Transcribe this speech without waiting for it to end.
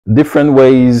Different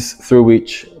ways through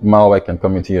which malware can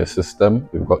come into your system.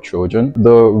 We've got Trojan.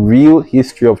 The real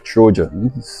history of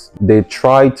Trojans, they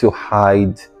try to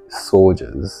hide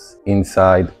soldiers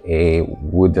inside a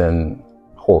wooden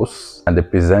horse, and they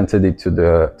presented it to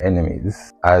the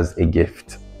enemies as a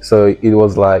gift. So it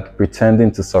was like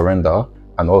pretending to surrender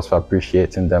and also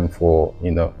appreciating them for,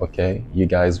 okay, you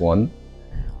guys won.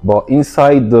 But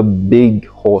inside the big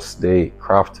horse they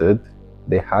crafted,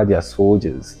 they had their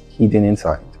soldiers hidden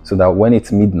inside, so that when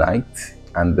it's midnight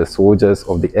and the soldiers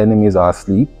of the enemies are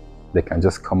asleep, they can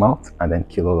just come out and then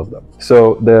kill all of them.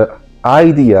 So the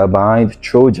idea behind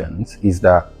Trojans is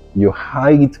that you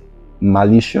hide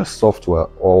malicious software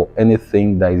or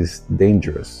anything that is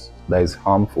dangerous, that is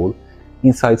harmful,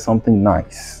 inside something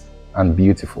nice and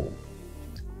beautiful.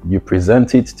 You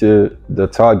present it to the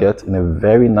target in a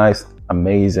very nice,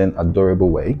 amazing, adorable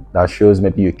way that shows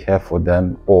maybe you care for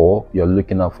them, or you're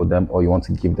looking out for them, or you want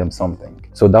to give them something.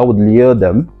 So that would lure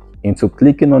them into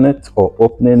clicking on it or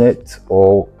opening it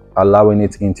or allowing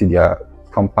it into their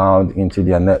compound, into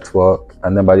their network,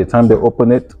 and then by the time they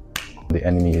open it, the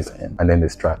enemy is in, and then they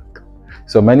strike.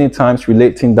 So many times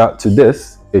relating that to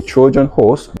this, a Trojan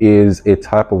horse is a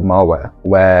type of malware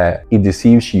where it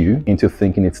deceives you into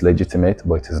thinking it's legitimate,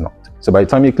 but it is not. So by the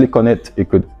time you click on it, it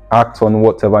could act on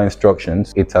whatever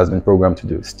instructions it has been programmed to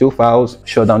do. Steal files,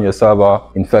 shut down your server,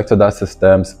 infect other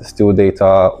systems, steal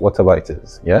data, whatever it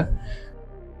is, yeah?